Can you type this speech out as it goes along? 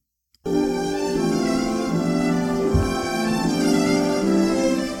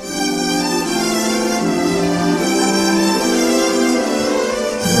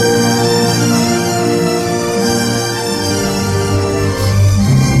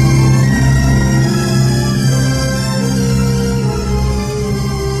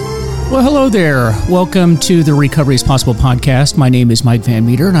Well, hello there. Welcome to the Recovery is Possible podcast. My name is Mike Van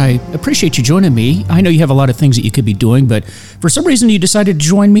Meter, and I appreciate you joining me. I know you have a lot of things that you could be doing, but for some reason you decided to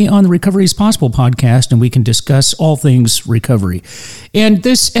join me on the Recovery is Possible podcast, and we can discuss all things recovery. And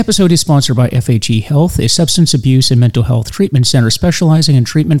this episode is sponsored by FHE Health, a substance abuse and mental health treatment center specializing in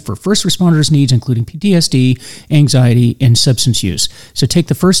treatment for first responders' needs, including PTSD, anxiety, and substance use. So take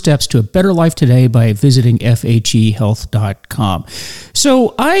the first steps to a better life today by visiting FHEHealth.com.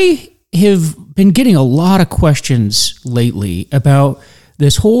 So I have been getting a lot of questions lately about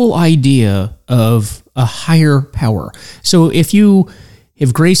this whole idea of a higher power. So if you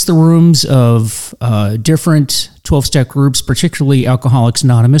have graced the rooms of different 12-step groups, particularly Alcoholics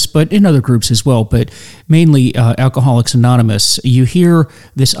Anonymous, but in other groups as well, but mainly Alcoholics Anonymous, you hear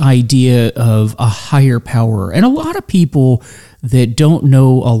this idea of a higher power. And a lot of people that don't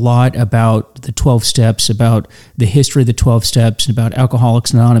know a lot about the 12 steps, about the history of the 12 steps, and about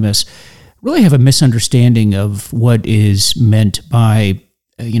Alcoholics Anonymous, really have a misunderstanding of what is meant by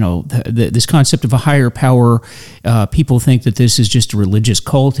this concept of a higher power. People think that this is just a religious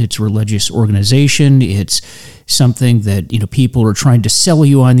cult. It's a religious organization. It's something that, people are trying to sell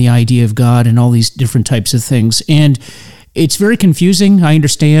you on the idea of God and all these different types of things. And it's very confusing, I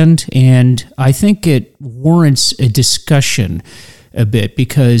understand, and I think it warrants a discussion a bit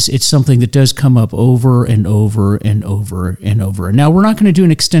because it's something that does come up over and over and over and over. Now, we're not going to do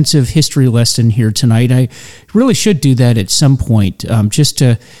an extensive history lesson here tonight. I really should do that at some point, just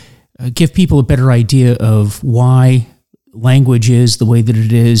to give people a better idea of why language is the way that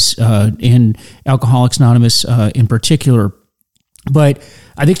it is in Alcoholics Anonymous in particular. But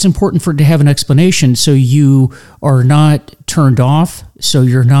I think it's important for it to have an explanation so you are not turned off, so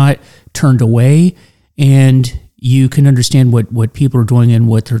you're not turned away, and you can understand what people are doing and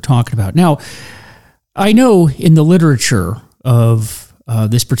what they're talking about. Now, I know in the literature of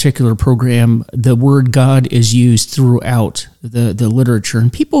this particular program, the word God is used throughout the literature,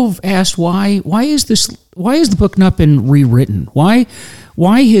 and people have asked why is the book not been rewritten? Why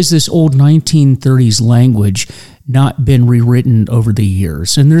has this old 1930s language not been rewritten over the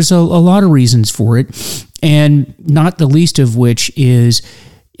years? And there's a lot of reasons for it, and not the least of which is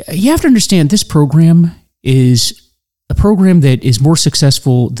you have to understand this program is a program that is more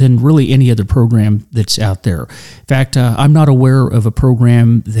successful than really any other program that's out there. In fact, I'm not aware of a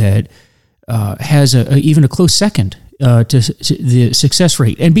program that has even a close second to the success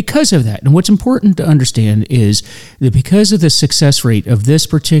rate. And because of that, and what's important to understand is that because of the success rate of this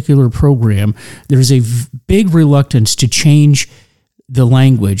particular program, there's a big reluctance to change the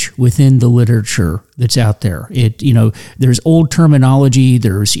language within the literature that's out there. There's old terminology.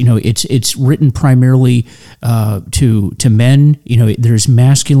 There's, it's written primarily to men. There's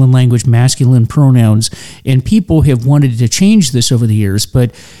masculine language, masculine pronouns, and people have wanted to change this over the years.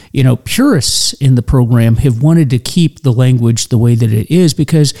 But, purists in the program have wanted to keep the language the way that it is,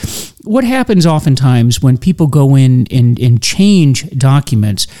 because what happens oftentimes when people go in and change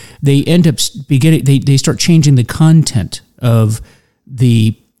documents, they end up they start changing the content of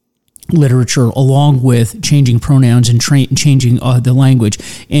the literature along with changing pronouns and changing the language.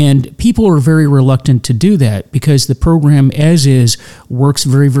 And people are very reluctant to do that because the program as is works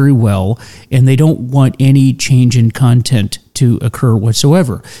very, very well, and they don't want any change in content to occur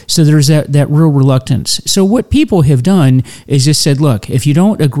whatsoever. So there's that real reluctance. So what people have done is just said, look, if you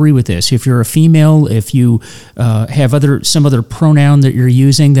don't agree with this, if you're a female, if you have some other pronoun that you're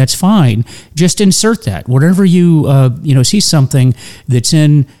using, that's fine. Just insert that. Whatever you see something that's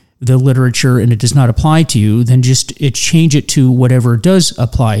in the literature and it does not apply to you, then just change it to whatever does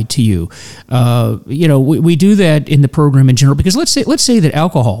apply to you. We do that in the program in general because let's say that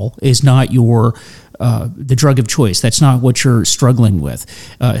alcohol is not your the drug of choice. That's not what you're struggling with.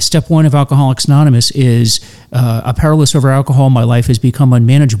 Step one of Alcoholics Anonymous is I'm powerless over alcohol. My life has become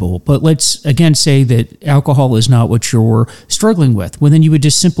unmanageable. But let's again say that alcohol is not what you're struggling with. Well, then you would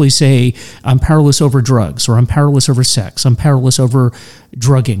just simply say, I'm powerless over drugs, or I'm powerless over sex. I'm powerless over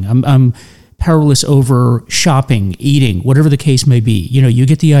drugging. I'm powerless over shopping, eating, whatever the case may be. You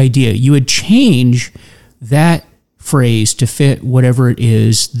get the idea. You would change that phrase to fit whatever it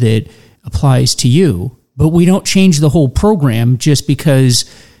is that applies to you, but we don't change the whole program just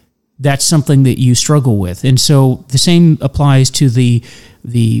because that's something that you struggle with. And so the same applies to the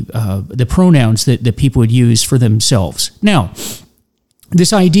pronouns that people would use for themselves. Now,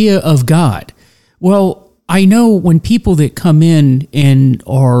 this idea of God, well, I know when people that come in and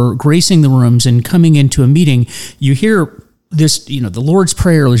are gracing the rooms and coming into a meeting, you hear this, the Lord's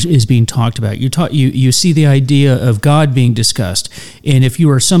Prayer is being talked about. You see the idea of God being discussed. And if you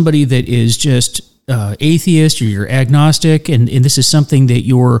are somebody that is just atheist or you're agnostic, and this is something that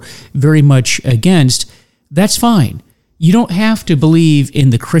you're very much against, that's fine. You don't have to believe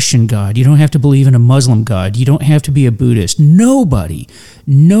in the Christian God. You don't have to believe in a Muslim God. You don't have to be a Buddhist. Nobody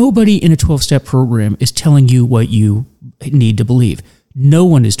in a 12-step program is telling you what you need to believe. No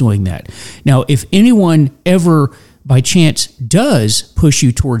one is doing that. Now, if anyone ever by chance does push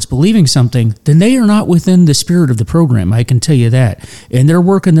you towards believing something, then they are not within the spirit of the program. I can tell you that. And they're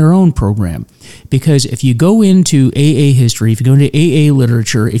working their own program. Because if you go into AA history, if you go into AA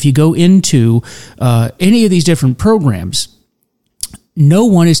literature, if you go into any of these different programs, no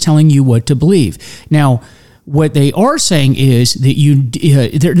one is telling you what to believe. Now, what they are saying is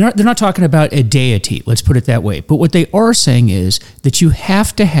that they're not talking about a deity, let's put it that way. But what they are saying is that you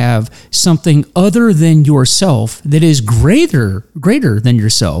have to have something other than yourself that is greater than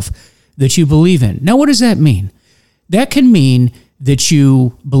yourself that you believe in. Now, what does that mean? That can mean that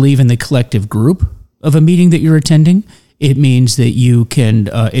you believe in the collective group of a meeting that you're attending. It means that you can,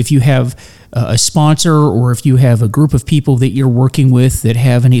 if you have a sponsor or if you have a group of people that you're working with that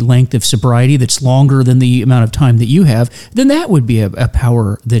have any length of sobriety that's longer than the amount of time that you have, then that would be a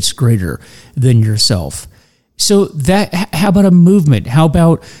power that's greater than yourself. So how about a movement? How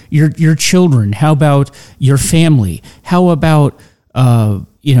about your children? How about your family? How about a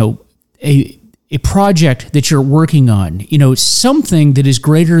project that you're working on, something that is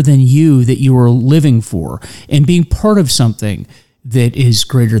greater than you that you are living for, and being part of something that is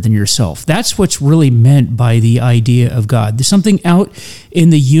greater than yourself. That's what's really meant by the idea of God. There's something out in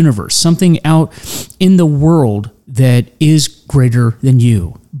the universe, something out in the world that is greater than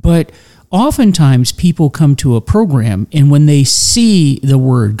you. But oftentimes people come to a program, and when they see the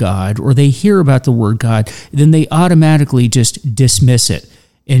word God or they hear about the word God, then they automatically just dismiss it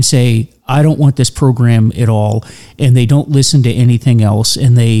and say, I don't want this program at all, and they don't listen to anything else,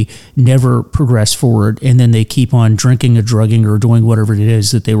 and they never progress forward, and then they keep on drinking or drugging or doing whatever it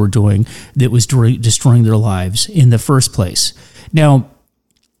is that they were doing that was destroying their lives in the first place. Now,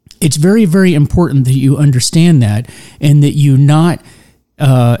 it's very, very important that you understand that, and that you not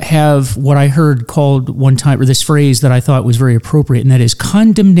have what I heard called one time, or this phrase that I thought was very appropriate, and that is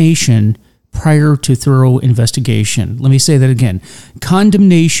condemnation prior to thorough investigation. Let me say that again.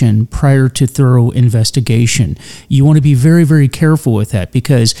 Condemnation prior to thorough investigation. You want to be very, very careful with that,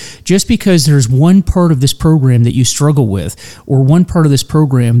 because just because there's one part of this program that you struggle with, or one part of this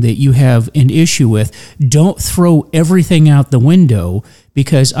program that you have an issue with, don't throw everything out the window,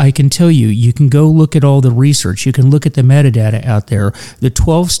 because I can tell you, you can go look at all the research, you can look at the metadata out there. The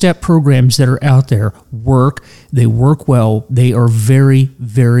 12-step programs that are out there work, they work well, they are very,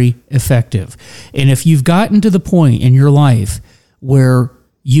 very effective. And if you've gotten to the point in your life where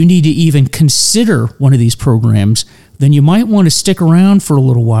you need to even consider one of these programs, then you might want to stick around for a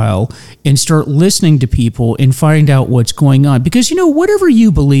little while and start listening to people and find out what's going on. Because, whatever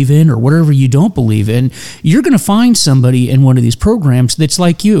you believe in or whatever you don't believe in, you're going to find somebody in one of these programs that's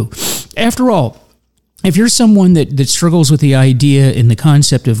like you. After all, if you're someone that struggles with the idea and the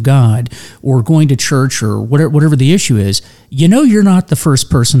concept of God, or going to church, or whatever the issue is, you're not the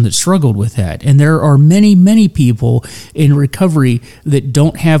first person that struggled with that. And there are many, many people in recovery that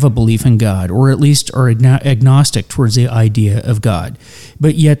don't have a belief in God, or at least are agnostic towards the idea of God.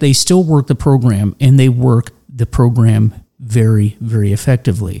 But yet they still work the program, and they work the program very, very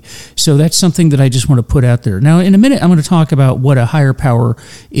effectively. So that's something that I just want to put out there. Now, in a minute, I'm going to talk about what a higher power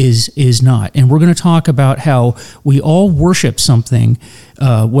is not. And we're going to talk about how we all worship something,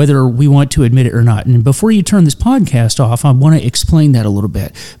 whether we want to admit it or not. And before you turn this podcast off, I want to explain that a little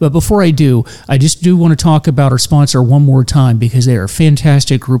bit. But before I do, I just do want to talk about our sponsor one more time, because they are a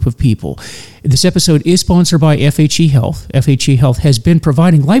fantastic group of people. This episode is sponsored by FHE Health. FHE Health has been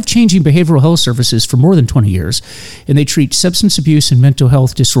providing life-changing behavioral health services for more than 20 years, and they treat substance abuse and mental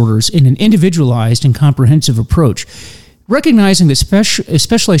health disorders in an individualized and comprehensive approach. Recognizing the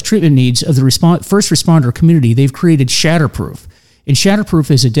specialized treatment needs of the first responder community, they've created Shatterproof. And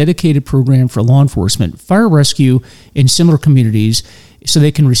Shatterproof is a dedicated program for law enforcement, fire rescue, and similar communities, so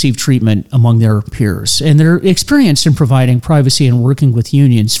they can receive treatment among their peers. And they're experienced in providing privacy and working with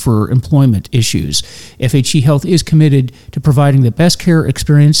unions for employment issues. FHE Health is committed to providing the best care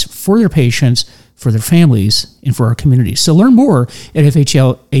experience for their patients, for their families, and for our communities. So learn more at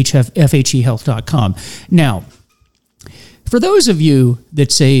FHEhealth.com. Now, for those of you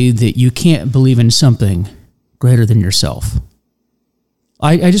that say that you can't believe in something greater than yourself,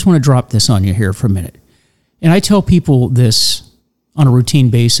 I just want to drop this on you here for a minute. And I tell people this on a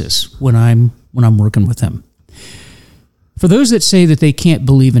routine basis when I'm working with them. For those that say that they can't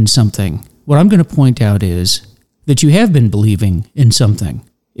believe in something, what I'm going to point out is that you have been believing in something.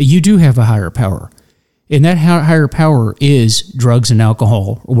 You do have a higher power. And that higher power is drugs and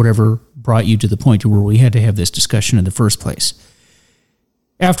alcohol, or whatever brought you to the point where we had to have this discussion in the first place.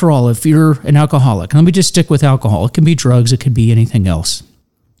 After all, if you're an alcoholic, let me just stick with alcohol. It can be drugs, it could be anything else.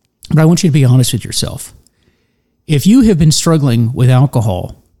 But I want you to be honest with yourself. If you have been struggling with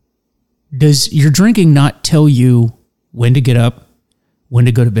alcohol, does your drinking not tell you when to get up, when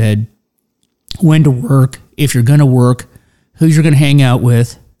to go to bed, when to work, if you're going to work, who you're going to hang out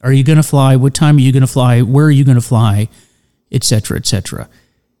with, are you going to fly, what time are you going to fly, where are you going to fly, etc., etc.?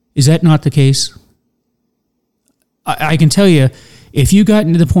 Is that not the case? I can tell you, if you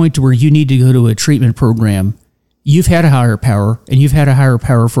gotten to the point to where you need to go to a treatment program, you've had a higher power, and you've had a higher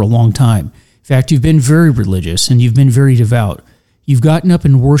power for a long time. In fact, you've been very religious, and you've been very devout. You've gotten up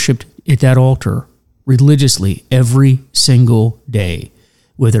and worshipped at that altar religiously every single day,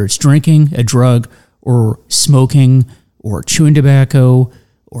 whether it's drinking a drug or smoking or chewing tobacco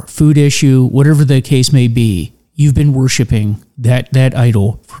or food issue, whatever the case may be. You've been worshiping that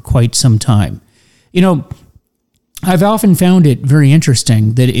idol for quite some time. You know, I've often found it very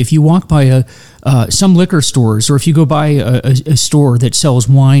interesting that if you walk by some liquor stores, or if you go by a store that sells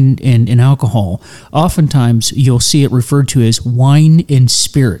wine and alcohol, oftentimes you'll see it referred to as wine and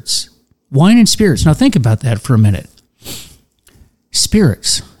spirits. Wine and spirits. Now think about that for a minute.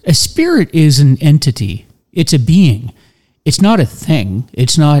 Spirits. A spirit is an entity. It's a being. It's not a thing.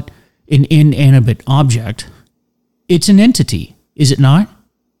 It's not an inanimate object. It's an entity, is it not?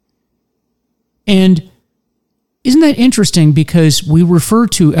 And isn't that interesting, because we refer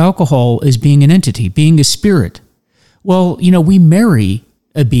to alcohol as being an entity, being a spirit? Well, you know, we marry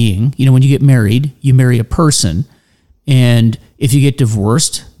a being. You know, when you get married, you marry a person. And if you get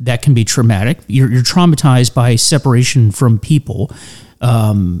divorced, that can be traumatic. You're traumatized by separation from people.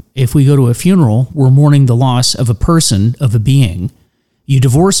 If we go to a funeral, we're mourning the loss of a person, of a being. You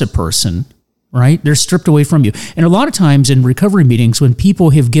divorce a person, right? They're stripped away from you. And a lot of times in recovery meetings, when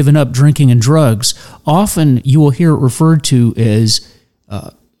people have given up drinking and drugs, often you will hear it referred to as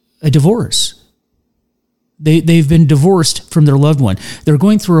a divorce. They've been divorced from their loved one. They're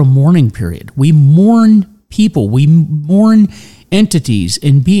going through a mourning period. We mourn people. We mourn entities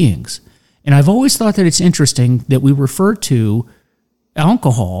and beings. And I've always thought that it's interesting that we refer to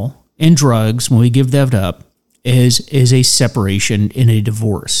alcohol and drugs, when we give that up, as a separation in a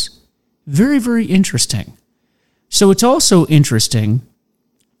divorce. Very, very interesting. So it's also interesting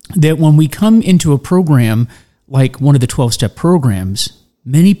that when we come into a program like one of the 12-step programs,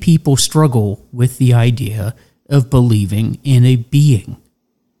 many people struggle with the idea of believing in a being.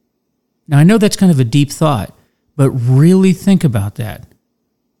 Now, I know that's kind of a deep thought, but really think about that.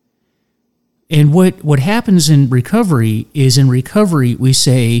 And what happens in recovery is, in recovery, we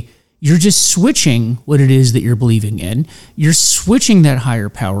say, you're just switching what it is that you're believing in. You're switching that higher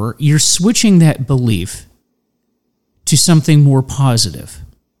power. You're switching that belief to something more positive.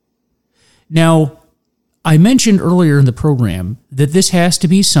 Now, I mentioned earlier in the program that this has to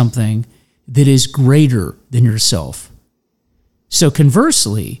be something that is greater than yourself. So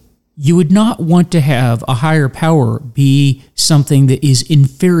conversely, you would not want to have a higher power be something that is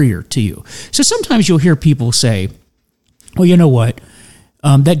inferior to you. So sometimes you'll hear people say, well, you know what?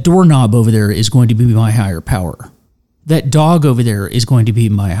 That doorknob over there is going to be my higher power. That dog over there is going to be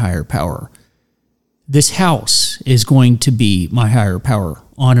my higher power. This house is going to be my higher power,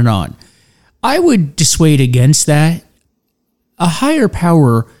 on and on. I would dissuade against that. A higher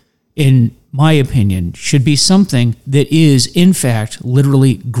power, in my opinion, should be something that is, in fact,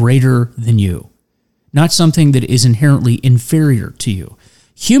 literally greater than you, not something that is inherently inferior to you.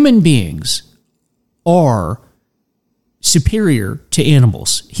 Human beings are superior to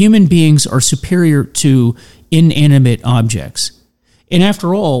animals. Human beings are superior to inanimate objects. And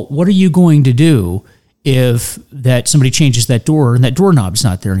after all, what are you going to do if that somebody changes that door and that doorknob's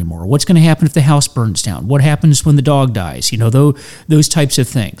not there anymore? What's going to happen if the house burns down? What happens when the dog dies? You know, those types of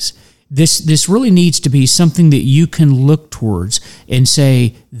things. This really needs to be something that you can look towards and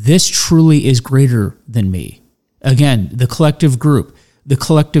say, this truly is greater than me. Again, the collective group, the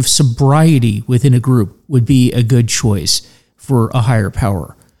collective sobriety within a group would be a good choice for a higher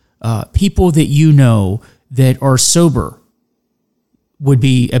power. People that you know that are sober would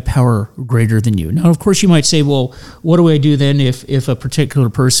be a power greater than you. Now, of course, you might say, well, what do I do then if a particular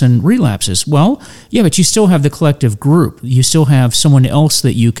person relapses? Well, yeah, but you still have the collective group. You still have someone else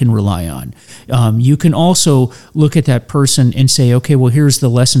that you can rely on. You can also look at that person and say, okay, well, here's the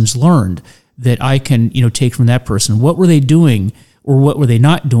lessons learned that I can, take from that person. What were they doing, or what were they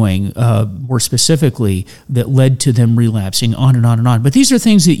not doing, more specifically, that led to them relapsing, on and on and on. But these are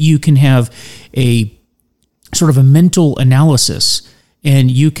things that you can have a sort of a mental analysis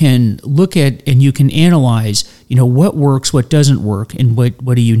and you can look at and you can analyze, what works, what doesn't work, and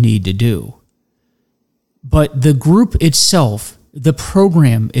what do you need to do. But the group itself, the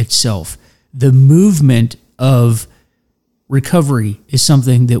program itself, the movement of recovery is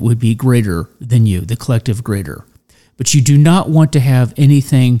something that would be greater than you, the collective greater. But you do not want to have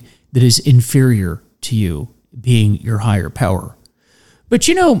anything that is inferior to you being your higher power. But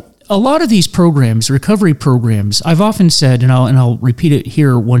a lot of these programs, recovery programs, I've often said, and I'll repeat it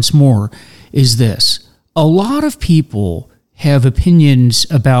here once more, is this. A lot of people have opinions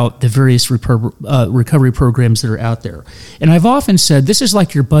about the various recovery programs that are out there. And I've often said, this is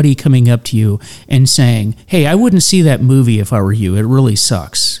like your buddy coming up to you and saying, hey, I wouldn't see that movie if I were you. It really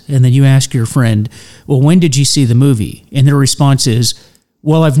sucks. And then you ask your friend, well, when did you see the movie? And their response is,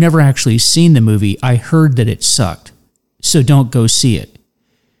 well, I've never actually seen the movie. I heard that it sucked, so don't go see it.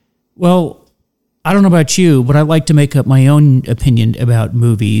 Well, I don't know about you, but I like to make up my own opinion about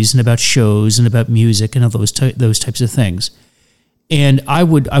movies and about shows and about music and those types of things. And I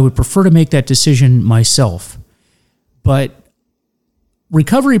would prefer to make that decision myself. But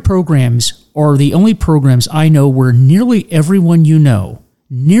recovery programs are the only programs I know where nearly everyone you know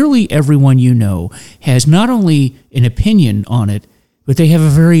has not only an opinion on it, but they have a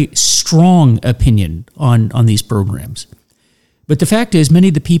very strong opinion on these programs. But the fact is, many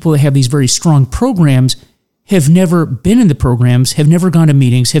of the people that have these very strong programs have never been in the programs, have never gone to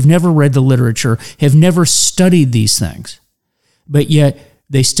meetings, have never read the literature, have never studied these things. But yet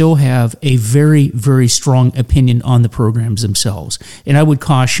they still have a very, very strong opinion on the programs themselves. And I would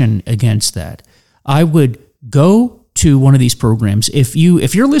caution against that. I would go to one of these programs. If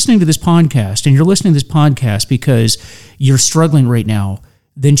you're listening to this podcast and you're listening to this podcast because you're struggling right now,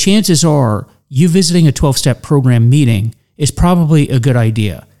 then chances are you visiting a 12-step program meeting is probably a good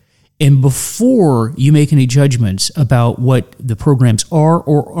idea. And before you make any judgments about what the programs are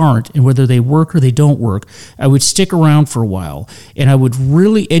or aren't and whether they work or they don't work, I would stick around for a while and I would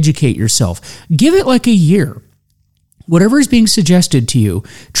really educate yourself. Give it like a year. Whatever is being suggested to you,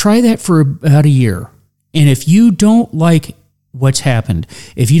 try that for about a year. And if you don't like what's happened,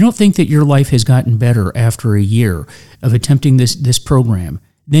 if you don't think that your life has gotten better after a year of attempting this program,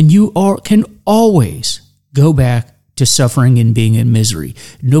 then you can always go back to suffering and being in misery.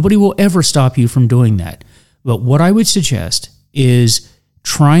 Nobody will ever stop you from doing that. But what I would suggest is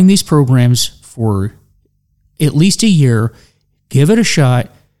trying these programs for at least a year. Give it a shot.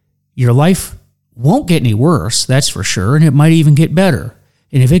 Your life won't get any worse, that's for sure, and it might even get better.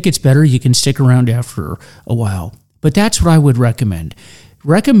 And if it gets better, you can stick around after a while. But that's what I would recommend.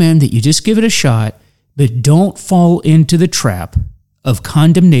 Recommend that you just give it a shot, but don't fall into the trap of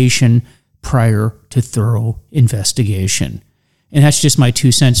condemnation prior to thorough investigation. And that's just my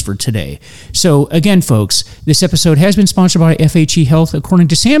 2 cents for today. So again, folks, this episode has been sponsored by FHE Health. According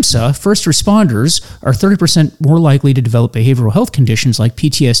to SAMHSA, first responders are 30% more likely to develop behavioral health conditions like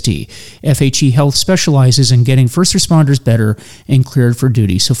PTSD. FHE Health specializes in getting first responders better and cleared for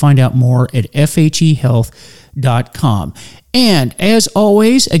duty. So find out more at FHEHealth.com. And as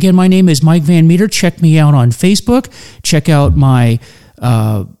always, again, my name is Mike Van Meter. Check me out on Facebook. Check out my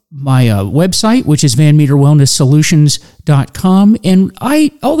website, which is vanmeterwellnesssolutions.com. And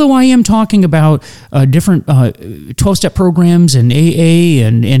although I am talking about different 12-step programs and AA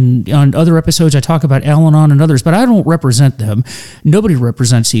and on other episodes, I talk about Al-Anon and others, but I don't represent them. Nobody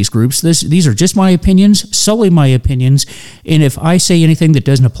represents these groups. These are just my opinions, solely my opinions. And if I say anything that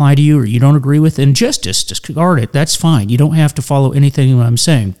doesn't apply to you or you don't agree with, then just discard it. That's fine. You don't have to follow anything I'm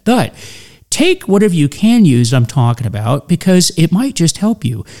saying. But take whatever you can use I'm talking about, because it might just help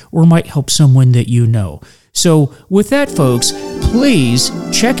you or might help someone that you know. So with that, folks, please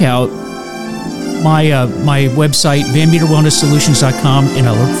check out my website, vanmeterwellnesssolutions.com, and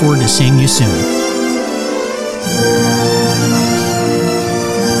I look forward to seeing you soon.